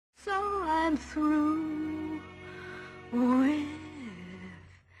I'm through with,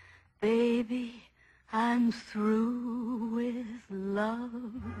 baby, I'm through with love.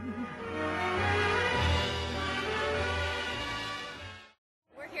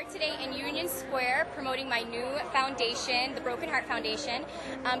 We're here today in Union Square promoting my new foundation, the Broken Heart Foundation.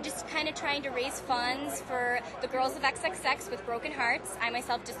 Just kind of trying to raise funds for the girls of XXX with broken hearts. I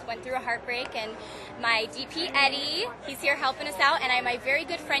myself just went through a heartbreak, and my DP Eddie, he's here helping us out, and I have my very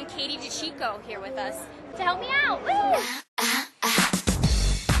good friend DiCicco here with us to help me out. Woo!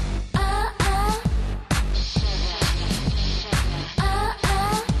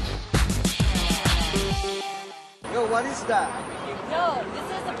 Yo, what is that? Yo,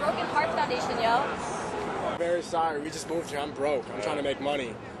 this is the Broken Heart Foundation, yo. I'm very sorry, we just moved here. I'm broke. I'm trying to make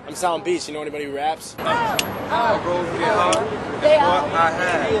money. I'm selling beats. You know anybody who raps? Broken heart. They What I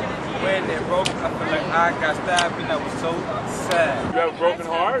had. When it broke, I feel like I got stabbed and I was so sad. You have a broken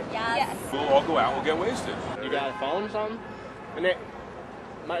heart? Yes. We'll all go out and we'll get wasted. You got a phone or something?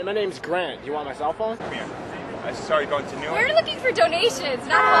 My name's Grant. You want my cell phone? Come here. I started going to New York. We're looking for donations,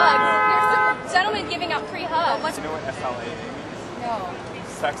 not hugs. Here's some gentlemen giving out free hugs. You know what SLA is? No.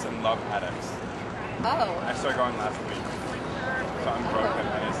 Sex and Love Addicts. Oh. I started going last week. So I'm broken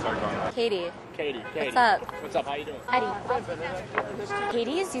and I started going last week. Katie. Katie. What's up? What's up? How you doing? Eddie.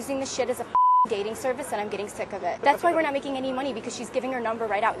 Katie is using this shit as a dating service, and I'm getting sick of it. That's why we're not making any money, because she's giving her number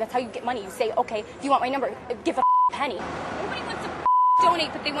right out. That's how you get money. You say, okay, if you want my number, give a penny. Nobody wants to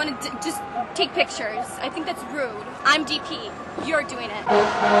donate, but they want to just take pictures. I think that's rude. I'm DP. You're doing it. Broken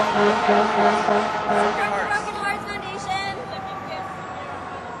Hearts Foundation.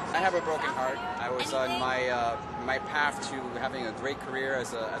 I have a broken heart. I was on my path to having a great career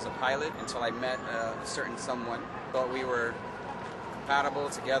as a pilot until I met a certain someone. Thought we were compatible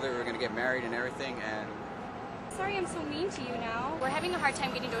together. We were going to get married and everything. And sorry I'm so mean to you now. We're having a hard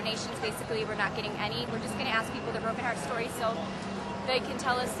time getting donations. Basically, we're not getting any. We're just going to ask people their broken heart stories so they can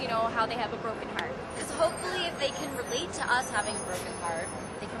tell us, you know, how they have a broken heart. Because hopefully if they can relate to us having a broken heart,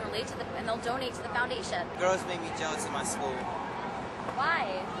 they can relate to and they'll donate to the foundation. Girls make me jealous in my school.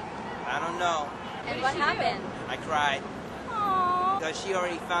 Why? I don't know. And what happened? I cried. Aww. Because she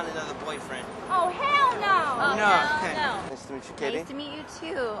already found another boyfriend. Oh, hell no. Oh, No. no. Nice to meet you, Katie. Nice to meet you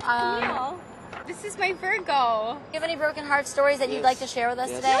too. Camille, this is my Virgo. Do you have any broken heart stories that you'd like to share with us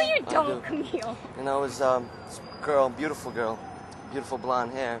No, today? you don't, Camille. You know, it was this girl, beautiful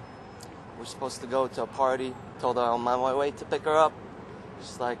blonde hair. We're supposed to go to a party. Told her I'm on my way to pick her up.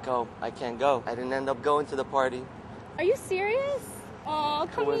 She's like, oh, I can't go. I didn't end up going to the party. Are you serious? Oh,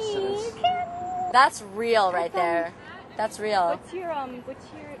 Coincidence. That's real right there. That's real. Is your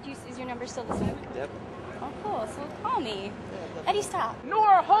number still the same? Yep. Oh, cool. So call me. Eddie, stop.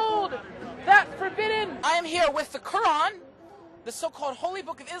 Nor hold that forbidden. I am here with the Quran, the so-called Holy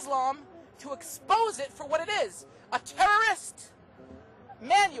Book of Islam, to expose it for what it is, a terrorist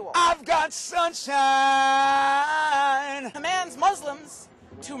manual. I've got sunshine. Commands Muslims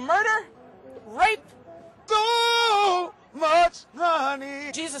to murder, rape, So much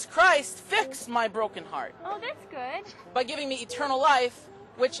money. Jesus Christ fixed my broken heart Oh, that's good. by giving me eternal life,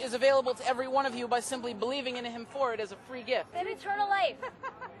 which is available to every one of you by simply believing in him for it as a free gift. To eternal life.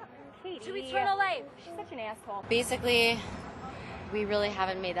 Katie. To eternal life. She's such an asshole. Basically, we really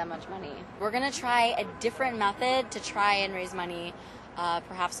haven't made that much money. We're going to try a different method to try and raise money,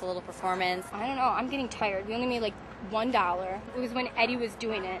 perhaps a little performance. I don't know. I'm getting tired. We only made like $1. It was when Eddie was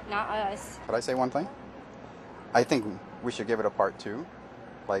doing it, not us. Could I say one thing? I think we should give it a part 2,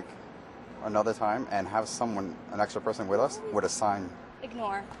 like another time, and have someone, an extra person with us, with a sign.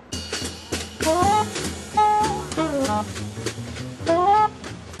 Ignore.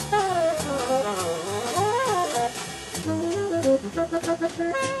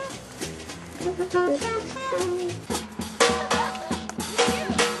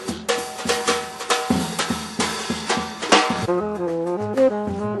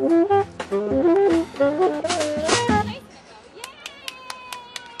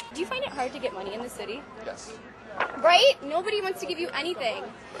 Do you find it hard to get money in the city? Yes. Right? Nobody wants to give you anything.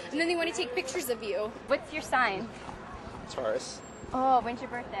 And then they want to take pictures of you. What's your sign? Taurus. Oh, when's your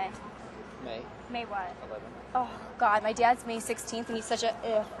birthday? May. May what? 11. Oh, God. My dad's May 16th, and he's such a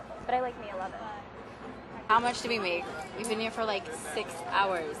ugh. But I like May 11th. How much did we make? We've been here for like 6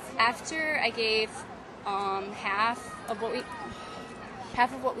 hours. After I gave half of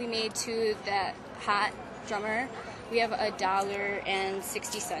what we made to that hot drummer, we have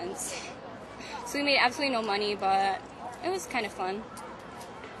 $1.60. So we made absolutely no money, but it was kind of fun.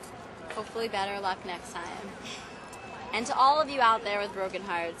 Hopefully better luck next time. And to all of you out there with broken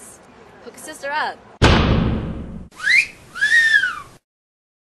hearts, hook a sister up.